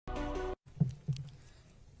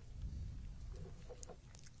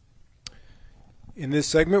In this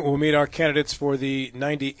segment, we'll meet our candidates for the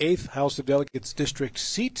 98th House of Delegates District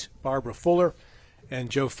seat, Barbara Fuller and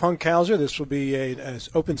Joe Funkhauser. This will be an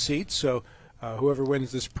open seat, so whoever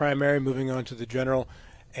wins this primary moving on to the general,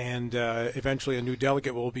 and eventually a new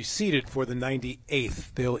delegate will be seated for the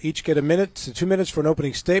 98th. They'll each get a minute to 2 minutes for an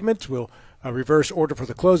opening statement. We'll reverse order for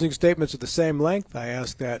the closing statements of the same length. I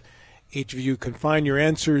ask that each of you confine your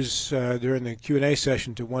answers during the Q&A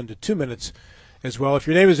session to 1 to 2 minutes as well. If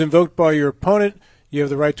your name is invoked by your opponent, you have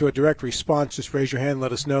the right to a direct response. Just raise your hand,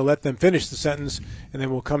 let us know, let them finish the sentence, and then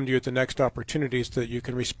we'll come to you at the next opportunity so that you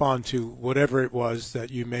can respond to whatever it was that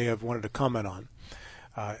you may have wanted to comment on.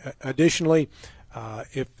 Additionally,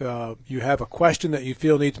 if you have a question that you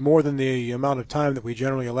feel needs more than the amount of time that we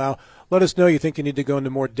generally allow, let us know you think you need to go into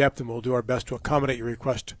more depth, and we'll do our best to accommodate your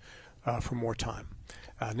request for more time.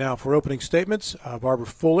 Now, for opening statements, Barbara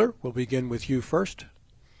Fuller, we'll begin with you first.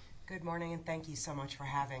 Good morning, and thank you so much for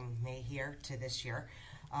having me here to this year.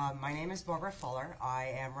 My name is Barbara Fuller.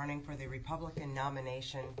 I am running for the Republican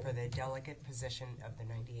nomination for the delegate position of the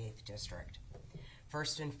 98th District.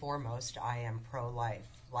 First and foremost, I am pro-life.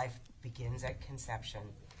 Life begins at conception,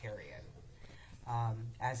 period.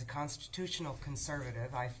 As a constitutional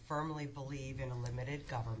conservative, I firmly believe in a limited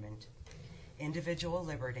government, individual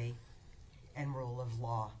liberty, and rule of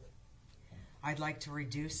law. I'd like to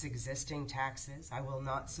reduce existing taxes. I will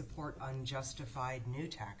not support unjustified new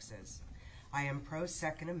taxes. I am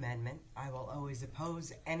pro-Second Amendment. I will always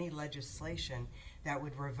oppose any legislation that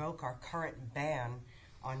would revoke our current ban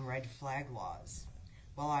on red flag laws.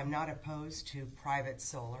 While I'm not opposed to private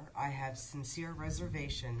solar, I have sincere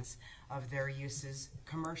reservations of their uses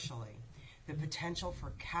commercially. The potential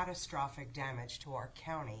for catastrophic damage to our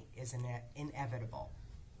county is inevitable.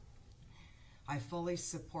 I fully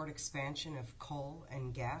support expansion of coal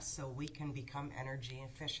and gas so we can become energy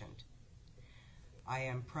efficient. I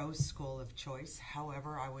am pro-school of choice.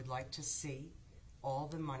 However, I would like to see all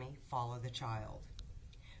the money follow the child.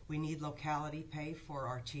 We need locality pay for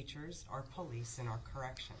our teachers, our police, and our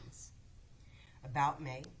corrections. About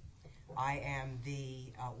me, I am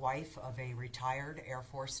the wife of a retired Air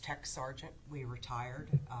Force Tech Sergeant. We retired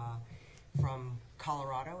from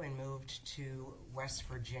Colorado and moved to West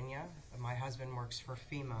Virginia. My husband works for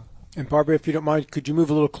FEMA. And Barbara, if you don't mind, could you move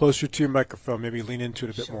a little closer to your microphone, maybe lean into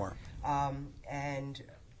it a bit more? And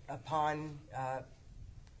upon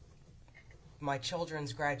my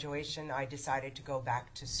children's graduation, I decided to go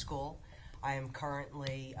back to school. I am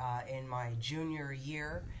currently in my junior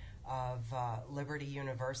year of Liberty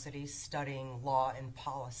University studying law and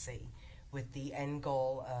policy with the end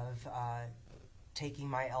goal of taking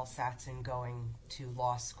my LSATs and going to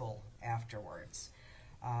law school afterwards.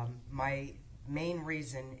 My main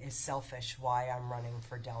reason is selfish why I'm running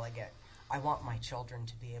for delegate. I want my children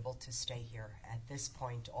to be able to stay here. At this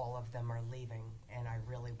point, all of them are leaving, and I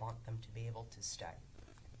really want them to be able to stay.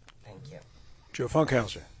 Thank you. Joe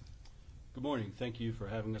Funkhauser. Good morning. Thank you for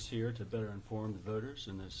having us here to better inform the voters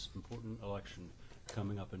in this important election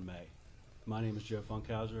coming up in May. My name is Joe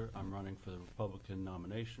Funkhauser. I'm running for the Republican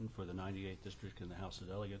nomination for the 98th District in the House of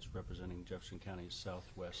Delegates, representing Jefferson County's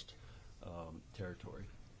Southwest territory.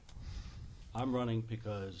 I'm running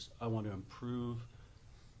because I want to improve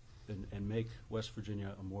and make West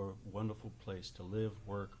Virginia a more wonderful place to live,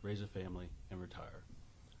 work, raise a family, and retire.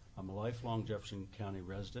 I'm a lifelong Jefferson County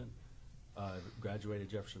resident. I graduated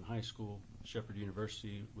Jefferson High School, Shepherd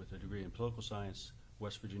University with a degree in political science,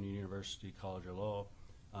 West Virginia University College of Law,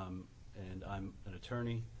 and I'm an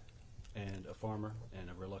attorney and a farmer and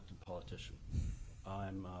a reluctant politician. I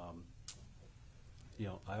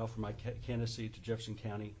offer my candidacy to Jefferson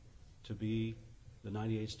County to be the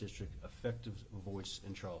 98th District effective voice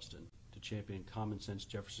in Charleston, to champion common sense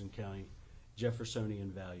Jefferson County,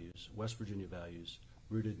 Jeffersonian values, West Virginia values,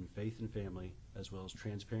 rooted in faith and family, as well as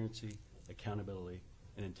transparency, accountability,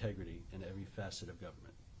 and integrity in every facet of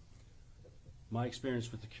government. My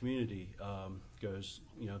experience with the community goes,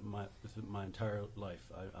 with my entire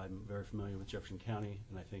life. I'm very familiar with Jefferson County,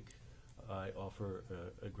 and I think I offer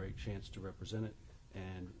a great chance to represent it,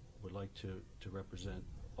 and would like to represent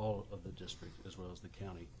all of the district as well as the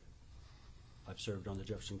county. I've served on the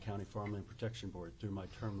Jefferson County Farmland Protection Board through my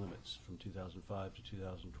term limits from 2005 to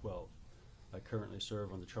 2012. I currently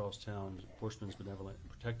serve on the Charlestown Horsemen's Benevolent and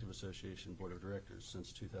Protective Association Board of Directors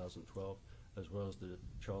since 2012, as well as the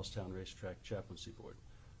Charlestown Racetrack Chaplaincy Board.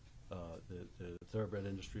 The thoroughbred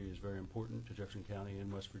industry is very important to Jefferson County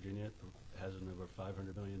and West Virginia. It has an over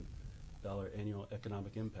 $500 million annual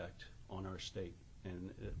economic impact on our state,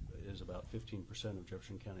 and it is about 15% of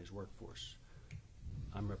Jefferson County's workforce.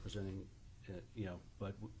 I'm representing,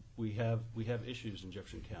 but we have issues in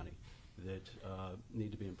Jefferson County. that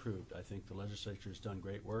need to be improved. I think the legislature has done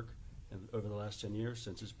great work over the last 10 years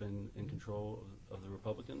since it's been in control of the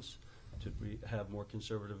Republicans to have more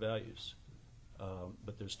conservative values.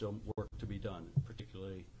 But there's still work to be done,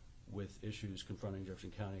 particularly with issues confronting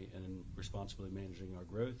Jefferson County and responsibly managing our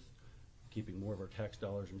growth, keeping more of our tax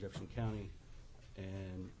dollars in Jefferson County,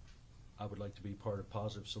 and I would like to be part of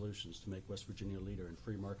positive solutions to make West Virginia a leader in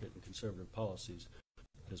free market and conservative policies,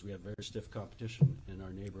 because we have very stiff competition in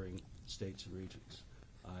our neighboring states and regions.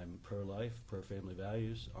 I'm pro-life, pro-family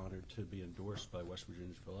values, honored to be endorsed by West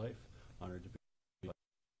Virginians for Life, honored to be by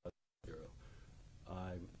the Bureau.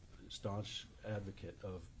 I'm a staunch advocate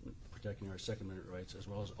of protecting our Second Amendment rights as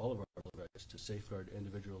well as all of our rights to safeguard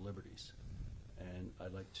individual liberties. And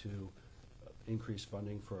I'd like to increase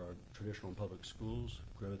funding for our traditional and public schools,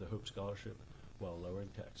 grow the Hope Scholarship while lowering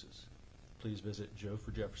taxes. Please visit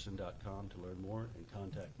joeforjefferson.com to learn more and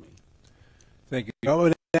contact me. Thank you. I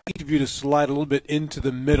would ask each of you to slide a little bit into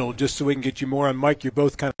the middle just so we can get you more on mic. You're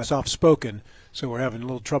both kind of soft-spoken, so we're having a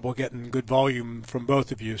little trouble getting good volume from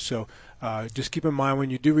both of you. So just keep in mind when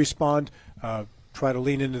you do respond, try to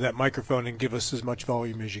lean into that microphone and give us as much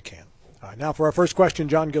volume as you can. Now for our first question,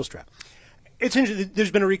 John Gilstrap. It's interesting.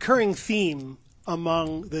 There's been a recurring theme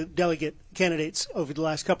among the delegate candidates over the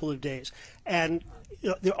last couple of days, and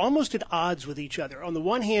they're almost at odds with each other. On the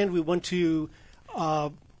one hand, we want to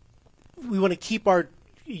keep our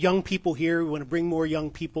young people here. We want to bring more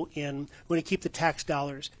young people in. We want to keep the tax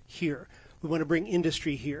dollars here. We want to bring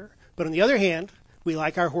industry here. But on the other hand, we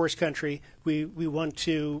like our horse country. We want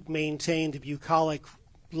to maintain the bucolic,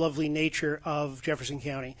 lovely nature of Jefferson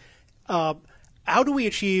County. How do we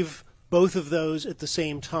achieve both of those at the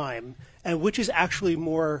same time, and which is actually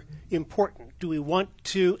more important? Do we want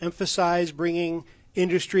to emphasize bringing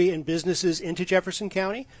industry and businesses into Jefferson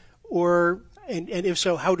County, and if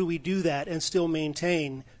so, how do we do that and still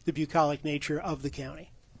maintain the bucolic nature of the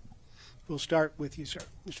county? We'll start with you, sir,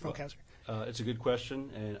 Mr. Funkhauser. It's a good question,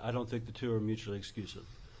 and I don't think the two are mutually exclusive.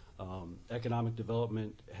 Economic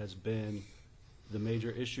development has been the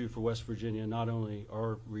major issue for West Virginia, not only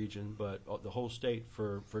our region, but the whole state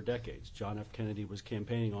for decades. John F. Kennedy was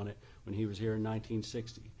campaigning on it when he was here in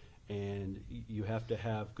 1960. And you have to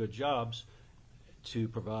have good jobs to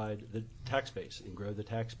provide the tax base and grow the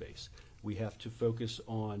tax base. We have to focus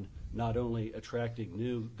on not only attracting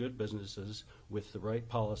new good businesses with the right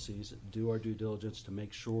policies, do our due diligence to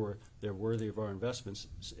make sure they're worthy of our investments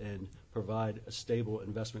and provide a stable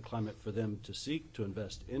investment climate for them to seek to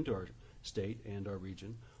invest into our state and our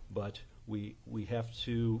region, but we have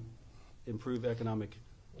to improve economic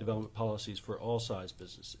development policies for all size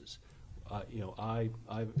businesses.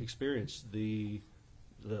 I've experienced the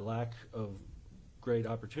lack of great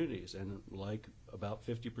opportunities, and like about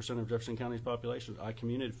 50% of Jefferson County's population, I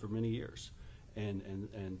commuted for many years,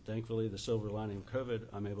 and thankfully the silver lining of COVID,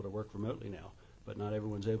 I'm able to work remotely now, but not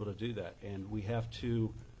everyone's able to do that, and we have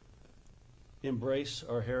to embrace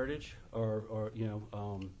our heritage,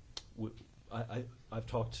 I've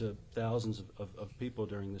talked to thousands of people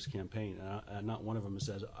during this campaign, and not one of them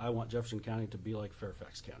says, I want Jefferson County to be like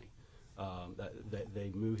Fairfax County.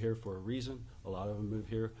 They move here for a reason. A lot of them move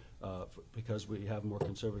here because we have more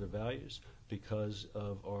conservative values, because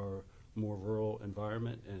of our more rural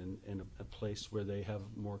environment and a place where they have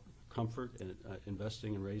more comfort in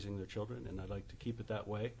investing and raising their children, and I'd like to keep it that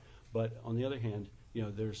way. But on the other hand,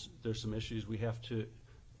 there's some issues we have to.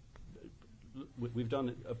 We've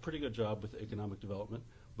done a pretty good job with economic development,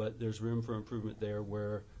 but there's room for improvement there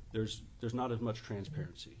where there's not as much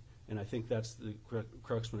transparency. And I think that's the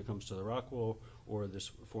crux when it comes to the Rockwell or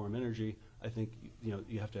this Forum Energy. I think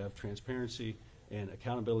you have to have transparency and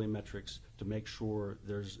accountability metrics to make sure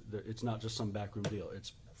it's not just some backroom deal.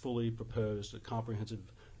 It's fully proposed, a comprehensive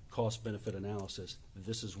cost-benefit analysis.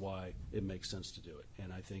 This is why it makes sense to do it.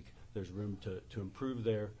 And I think there's room to improve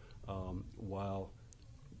there while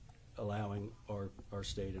allowing our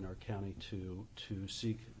state and our county to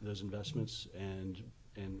seek those investments and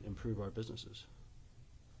improve our businesses.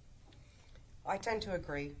 I tend to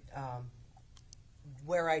agree.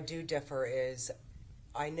 Where I do differ is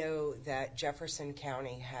I know that Jefferson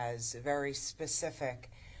County has very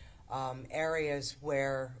specific areas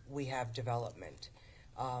where we have development,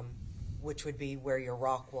 which would be where your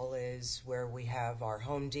Rockwell is, where we have our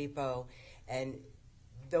Home Depot, and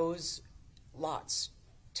those lots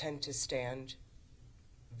tend to stand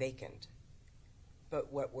vacant.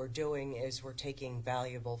 But what we're doing is we're taking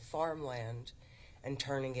valuable farmland and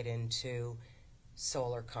turning it into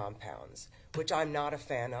solar compounds, which I'm not a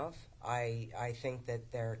fan of. I think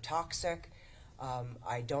that they're toxic.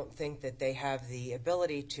 I don't think that they have the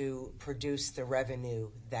ability to produce the revenue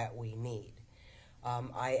that we need.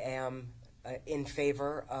 I am in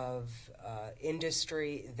favor of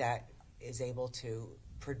industry that is able to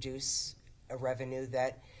produce a revenue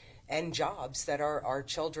that and jobs that our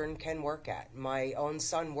children can work at. My own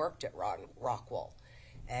son worked at Rockwool,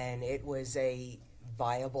 and it was a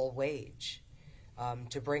viable wage.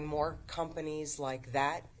 To bring more companies like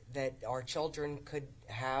that our children could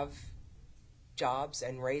have jobs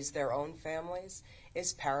and raise their own families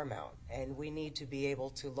is paramount, and we need to be able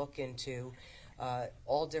to look into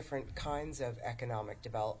all different kinds of economic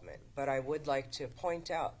development. But I would like to point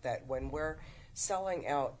out that when we're selling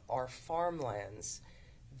out our farmlands,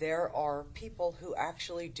 there are people who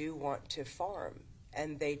actually do want to farm,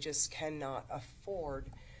 and they just cannot afford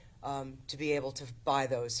to be able to buy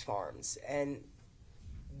those farms. And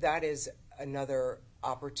that is another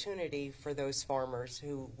opportunity for those farmers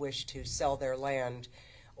who wish to sell their land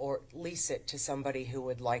or lease it to somebody who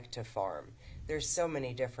would like to farm. There's so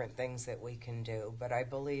many different things that we can do, but I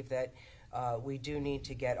believe that we do need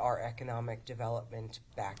to get our economic development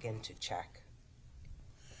back into check.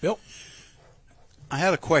 Bill? I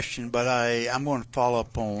had a question, but I'm going to follow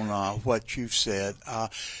up on what you've said.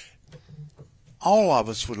 All of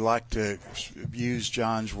us would like to use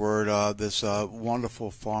John's word, this wonderful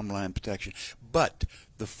farmland protection, but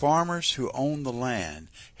the farmers who own the land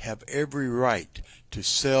have every right to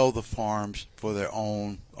sell the farms for their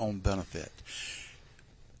own benefit.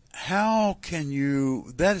 How can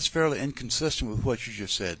you, that is fairly inconsistent with what you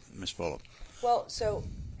just said, Ms. Fuller. Well, so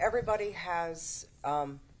everybody has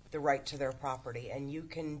the right to their property, and you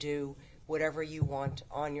can do whatever you want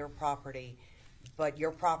on your property, but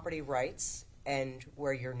your property rights and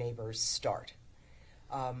where your neighbors start.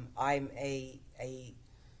 I'm a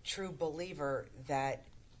true believer that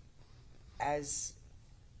as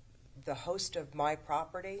the host of my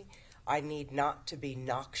property, I need not to be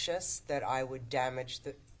noxious that I would damage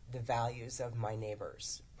the values of my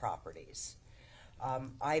neighbors' properties.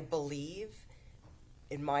 I believe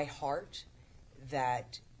in my heart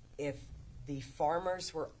that if the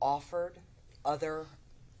farmers were offered other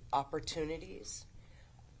opportunities,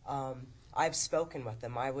 I've spoken with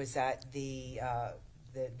them. I was at the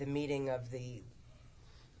meeting of the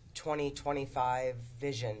 2025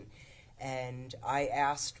 vision, and I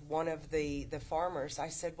asked one of the farmers, I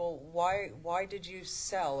said, well, why did you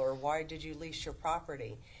sell or why did you lease your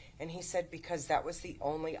property? And he said, because that was the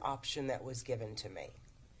only option that was given to me.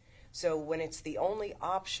 So when it's the only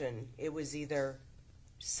option, it was either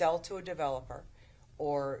sell to a developer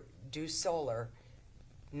or do solar.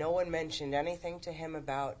 No one mentioned anything to him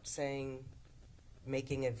about saying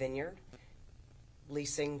making a vineyard,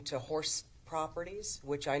 leasing to horse properties,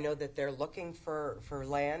 which I know that they're looking for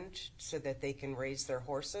land so that they can raise their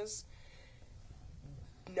horses.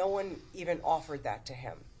 No one even offered that to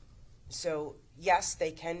him. So yes,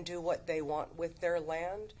 they can do what they want with their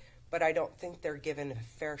land, but I don't think they're given a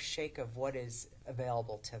fair shake of what is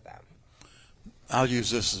available to them. I'll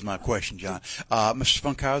use this as my question, John. Mr.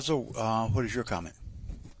 Funkhauser, what is your comment?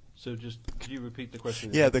 So just, could you repeat the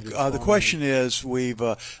question? Yeah, the question is,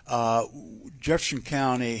 Jefferson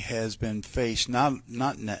County has been faced, not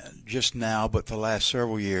just now, but for the last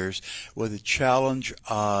several years, with the challenge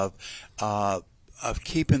of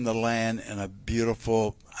keeping the land in a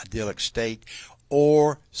beautiful, idyllic state,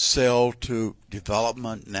 or sell to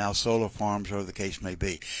development, now solar farms, or the case may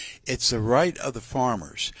be. It's the right of the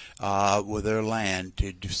farmers with their land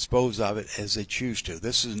to dispose of it as they choose to.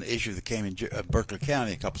 This is an issue that came in Berkeley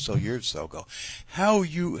County a couple so years so ago. How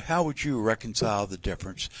would you reconcile the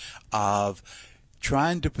difference of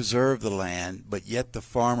trying to preserve the land, but yet the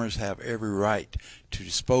farmers have every right to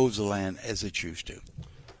dispose of the land as they choose to?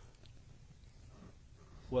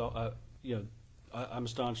 Well, I'm a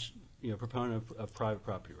staunch proponent of private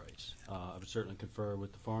property rights. I would certainly confer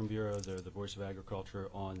with the Farm Bureau, they're the voice of agriculture,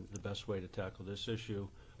 on the best way to tackle this issue.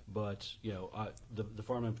 But the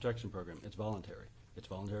Farmland Protection Program, it's voluntary. It's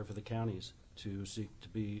voluntary for the counties to seek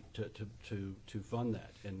to fund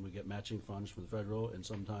that, and we get matching funds from the federal and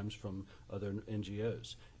sometimes from other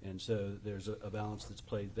NGOs. And so there's a balance that's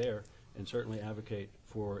played there, and certainly advocate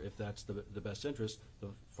for, if that's the best interest, the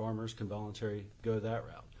farmers can voluntarily go that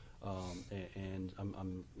route. And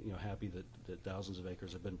I'm happy that thousands of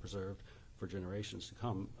acres have been preserved for generations to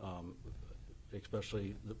come,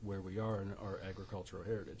 especially where we are in our agricultural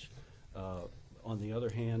heritage. On the other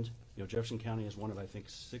hand, Jefferson County is one of, I think,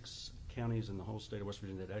 6 counties in the whole state of West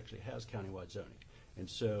Virginia that actually has countywide zoning. And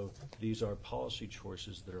so these are policy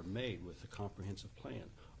choices that are made with the comprehensive plan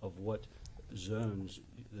of what zones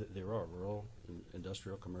there are: rural,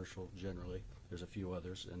 industrial, commercial, generally. There's a few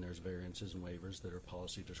others, and there's variances and waivers that are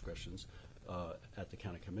policy discretions at the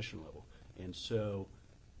county commission level. And so,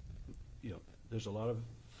 there's a lot of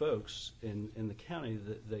folks in the county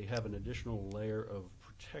that they have an additional layer of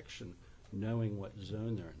protection knowing what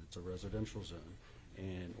zone they're in. It's a residential zone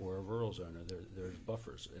or a rural zone, or there's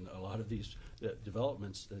buffers. And a lot of these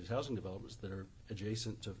developments, these housing developments that are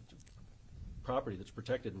adjacent to property that's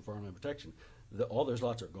protected in farmland protection, all those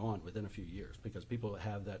lots are gone within a few years because people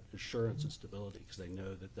have that assurance and stability because they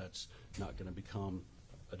know that that's not going to become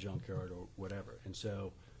a junkyard or whatever. And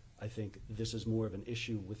so I think this is more of an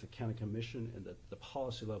issue with the county commission and the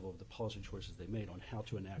policy level of the policy choices they made on how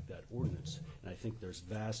to enact that ordinance. And I think there's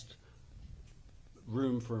vast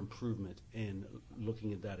room for improvement in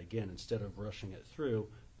looking at that again instead of rushing it through,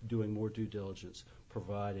 doing more due diligence,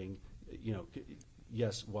 providing,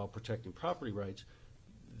 yes, while protecting property rights,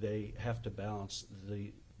 they have to balance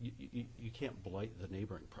you can't blight the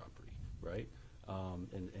neighboring property, right?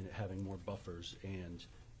 And having more buffers and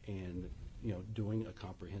doing a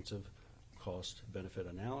comprehensive cost benefit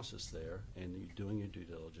analysis there and you doing your due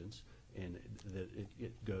diligence and that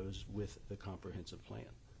it goes with the comprehensive plan.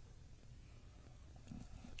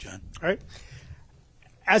 John? All right.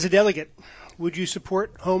 As a delegate, would you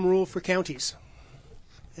support home rule for counties?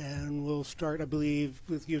 And we'll start, I believe,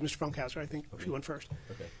 with you, Mr. Funkhauser. I think you went first.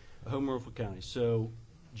 Okay. Home rule for counties. So,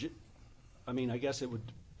 I mean, I guess it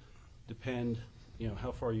would depend,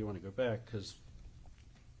 how far you want to go back, because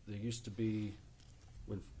there used to be,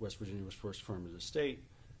 when West Virginia was first formed as a state,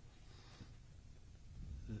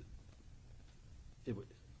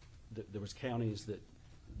 there was counties that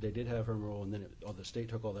they did have home rule, and then the state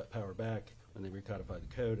took all that power back when they recodified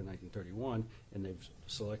the code in 1931, and they've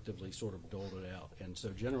selectively sort of doled it out. And so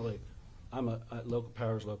generally, I'm a local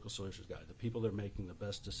powers, local solutions guy. The people that are making the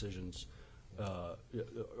best decisions are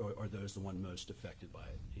those the one most affected by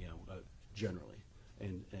it, generally.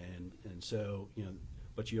 And so,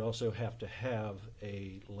 but you also have to have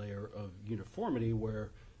a layer of uniformity where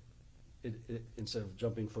instead of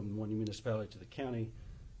jumping from one municipality to the county,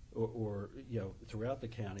 or throughout the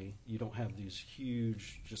county, you don't have these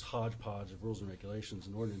huge just hodgepodge of rules and regulations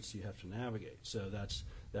and ordinance you have to navigate. So that's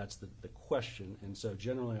the question. And so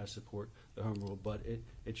generally I support the home rule, but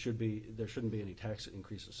there shouldn't be any tax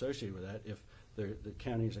increase associated with that. If the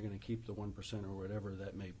counties are going to keep the 1% or whatever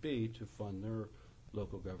that may be to fund their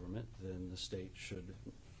local government, then the state should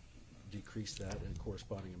decrease that in a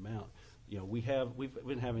corresponding amount. We've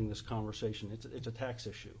been having this conversation. It's a tax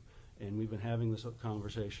issue. And we've been having this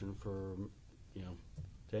conversation for,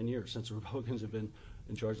 10 years since the Republicans have been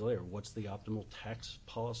in charge of the layer. What's the optimal tax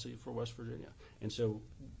policy for West Virginia? And so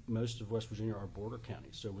most of West Virginia are border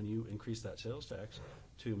counties. So when you increase that sales tax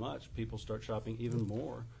too much, people start shopping even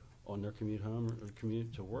more on their commute home or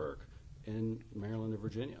commute to work in Maryland or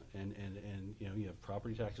Virginia. And you have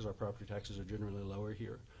property taxes. Our property taxes are generally lower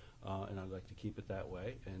here. And I'd like to keep it that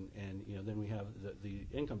way. And then we have the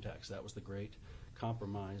income tax. That was the great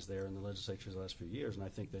compromise there in the legislature the last few years, and I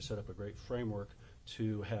think they set up a great framework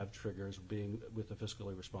to have triggers, being with the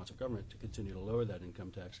fiscally responsive government, to continue to lower that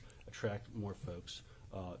income tax, attract more folks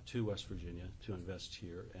to West Virginia to invest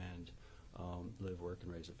here and live, work,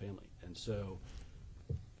 and raise a family. And so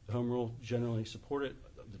the home rule, generally support it.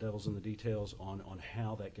 The devil's in the details on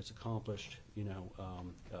how that gets accomplished.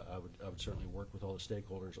 I would certainly work with all the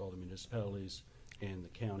stakeholders, all the municipalities and the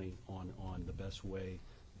county on the best way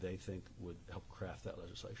they think would help craft that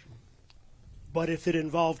legislation. But if it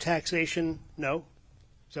involved taxation, no?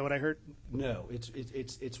 Is that what I heard? No,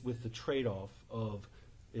 it's with the trade-off of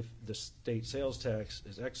if the state sales tax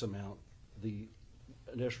is X amount, the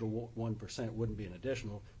additional 1% wouldn't be an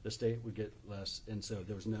additional. The state would get less, and so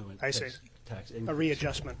there was no tax increase. A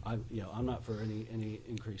readjustment. I'm not for any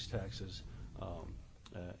increased taxes,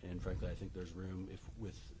 and frankly, I think there's room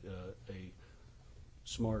with a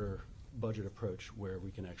smarter budget approach where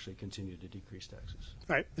we can actually continue to decrease taxes.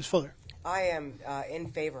 All right, Ms. Fuller. I am in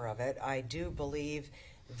favor of it. I do believe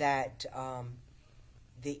that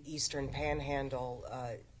the Eastern Panhandle,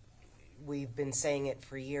 we've been saying it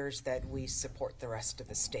for years that we support the rest of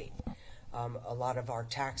the state. A lot of our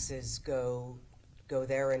taxes go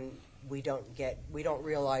there, and we don't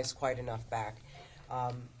realize quite enough back.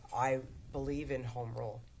 I believe in home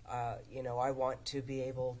rule. I want to be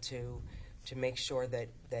able to make sure that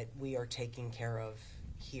we are taken care of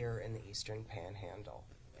here in the Eastern Panhandle.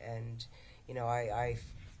 And I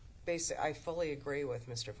fully agree with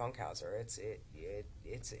Mr. Funkhauser.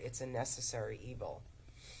 It's a necessary evil.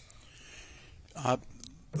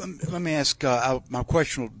 Let me ask. My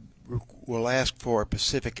question will ask for a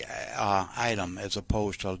specific item as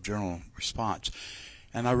opposed to a general response.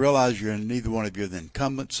 And I realize neither one of you are the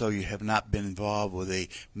incumbent, so you have not been involved with the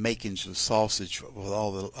makings of sausage with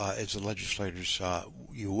all the as the legislators.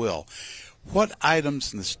 You will. What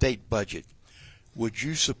items in the state budget would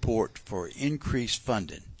you support for increased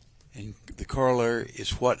funding? And the corollary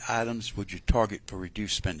is, what items would you target for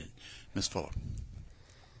reduced spending? Ms. Fuller.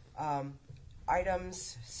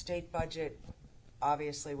 Items, state budget,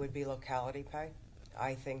 obviously would be locality pay.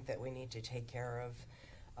 I think that we need to take care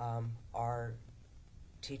of our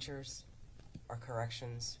teachers, our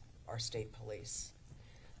corrections, our state police.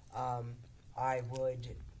 I would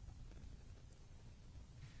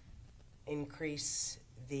increase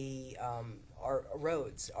the our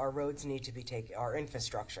roads. Our roads need to be taken. Our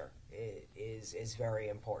infrastructure is very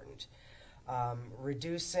important.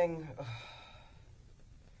 Reducing.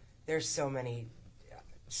 There's so many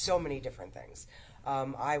different things.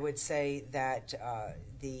 I would say that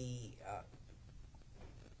the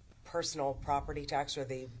personal property tax, or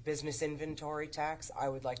the business inventory tax, I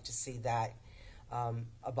would like to see that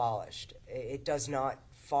abolished. It does not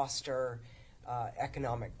foster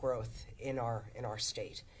economic growth in our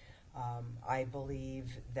state. I believe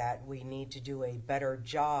that we need to do a better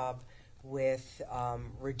job with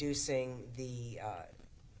reducing the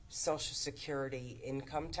Social Security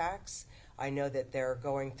income tax. I know that they're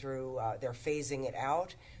going through, they're phasing it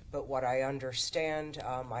out, but what I understand,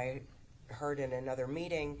 I heard in another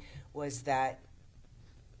meeting, was that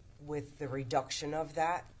with the reduction of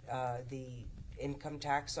that, the income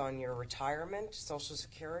tax on your retirement, Social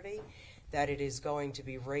Security, that it is going to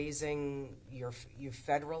be raising you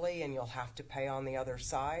federally, and you'll have to pay on the other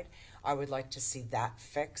side. I would like to see that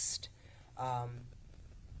fixed.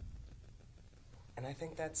 And I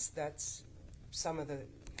think that's some of the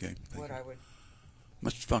what I would.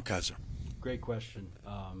 Mr. Funkhauser. Great question.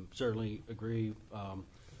 Certainly agree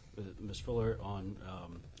with Ms. Fuller on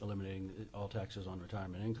eliminating all taxes on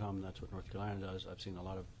retirement income. That's what North Carolina does. I've seen a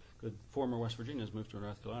lot of good former West Virginians move to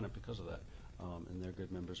North Carolina because of that, and they're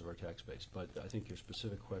good members of our tax base. But I think your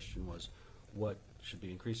specific question was, what should be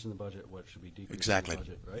increased in the budget, what should be decreased in the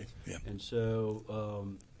budget, right? Yeah. And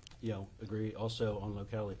so, agree also on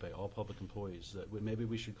locality pay, all public employees, that maybe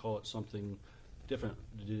we should call it something different,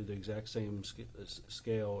 to do the exact same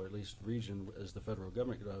scale, or at least region, as the federal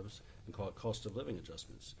government does, and call it cost of living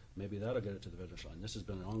adjustments. Maybe that'll get it to the finish line. This has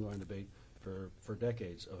been an ongoing debate for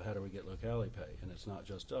decades of how do we get locality pay, and it's not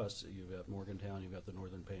just us. You've got Morgantown, you've got the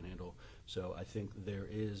Northern Panhandle. So I think there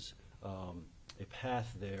is a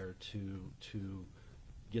path there to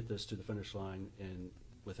get this to the finish line, and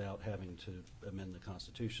without having to amend the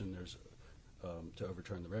Constitution, there's to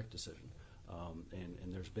overturn the REC decision.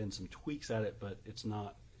 And there's been some tweaks at it, but it's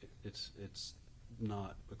not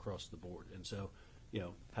across the board. And so,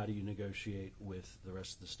 how do you negotiate with the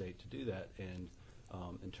rest of the state to do that? And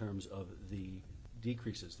in terms of the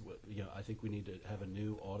decreases, I think we need to have a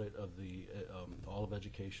new audit of the all of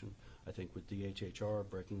education. I think with DHHR,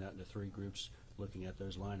 breaking that into 3 groups, looking at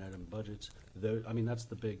those line item budgets. That's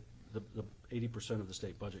the big. The 80% of the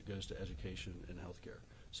state budget goes to education and healthcare.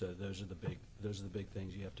 So those are the big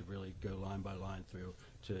things you have to really go line by line through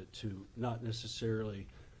to not necessarily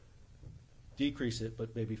decrease it,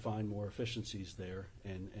 but maybe find more efficiencies there,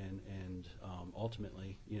 and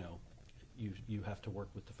ultimately, you have to work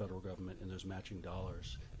with the federal government in those matching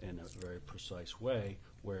dollars in a very precise way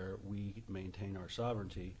where we maintain our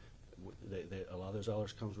sovereignty. A lot of those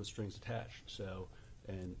dollars comes with strings attached. So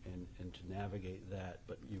and to navigate that,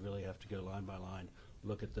 but you really have to go line by line.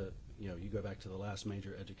 Look at you go back to the last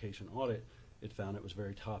major education audit, it found it was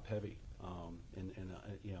very top heavy, and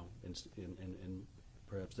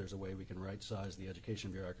perhaps there's a way we can right size the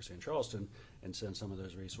education bureaucracy in Charleston and send some of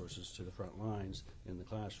those resources to the front lines in the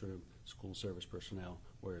classroom, school service personnel,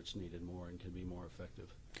 where it's needed more and can be more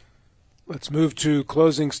effective. Let's move to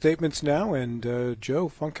closing statements now, and Joe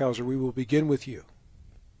Funkhauser, we will begin with you.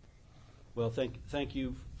 Well, thank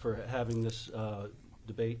you for having this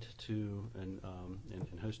debate and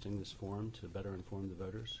hosting this forum to better inform the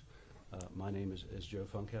voters. My name is Joe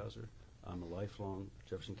Funkhauser. I'm a lifelong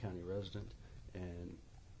Jefferson County resident, and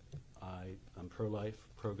I'm pro-life,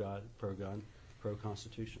 pro-God, pro-gun,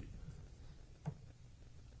 pro-Constitution.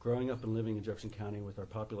 Growing up and living in Jefferson County with our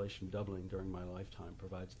population doubling during my lifetime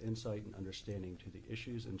provides insight and understanding to the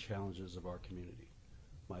issues and challenges of our community.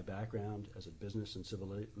 My background as a business and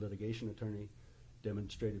civil litigation attorney,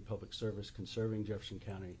 demonstrated public service conserving Jefferson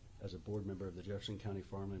County as a board member of the Jefferson County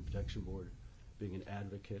Farmland Protection Board, being an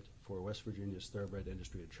advocate for West Virginia's thoroughbred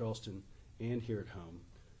industry in Charleston and here at home.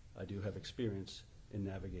 I do have experience in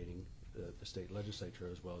navigating the state legislature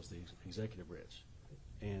as well as the executive branch.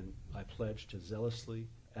 And I pledge to zealously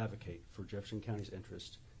advocate for Jefferson County's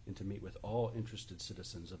interest and to meet with all interested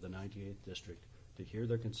citizens of the 98th District to hear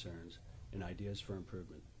their concerns and ideas for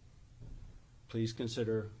improvement. Please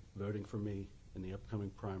consider voting for me in the upcoming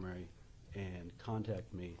primary and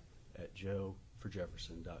contact me at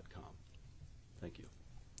voteforjefferson.com. Thank you.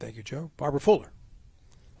 Thank you, Joe. Barbara Fuller.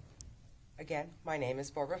 Again, my name is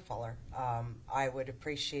Barbara Fuller. I would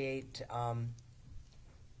appreciate a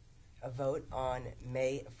vote on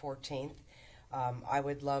May 14th. I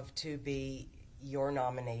would love to be your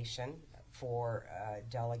nomination for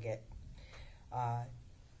delegate.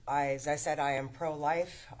 As I said, I am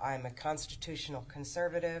pro-life. I'm a constitutional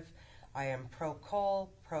conservative. I am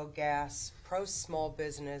pro-coal, pro-gas, pro-small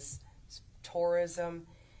business, tourism,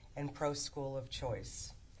 and pro-school of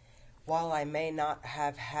choice. While I may not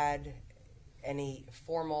have had any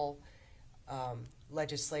formal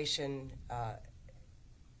legislation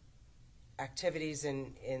activities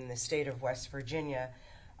in the state of West Virginia,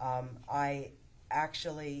 I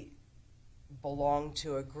actually belong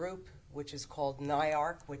to a group which is called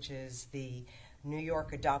NYARC, which is the New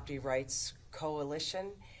York Adoptee Rights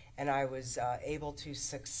Coalition, and I was able to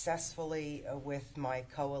successfully, with my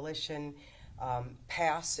coalition,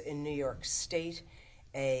 pass in New York State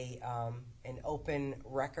an open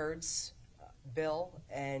records bill,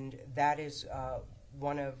 and that is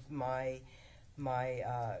one of my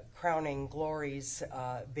crowning glories,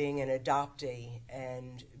 being an adoptee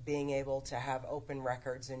and being able to have open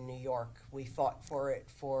records in New York. We fought for it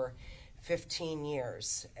for 15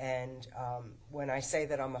 years, and when I say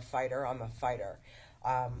that I'm a fighter, I'm a fighter.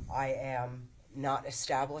 I am not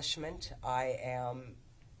establishment. I am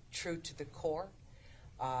true to the core,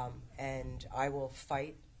 and I will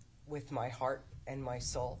fight with my heart and my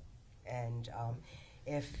soul. And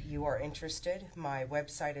if you are interested, my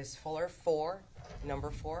website is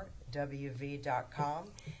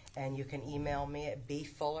fuller4wv.com, and you can email me at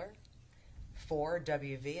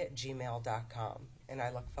bfuller4wv@gmail.com, and I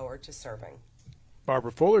look forward to serving.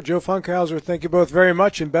 Barbara Fuller, Joe Funkhauser, thank you both very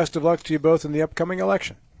much, and best of luck to you both in the upcoming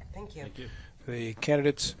election. Thank you. Thank you. The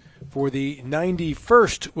candidates for the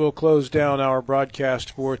 91st will close down our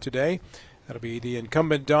broadcast for today. That'll be the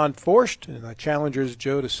incumbent Don Forst and the challengers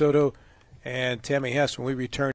Joe DeSoto and Tammy Hess when we return.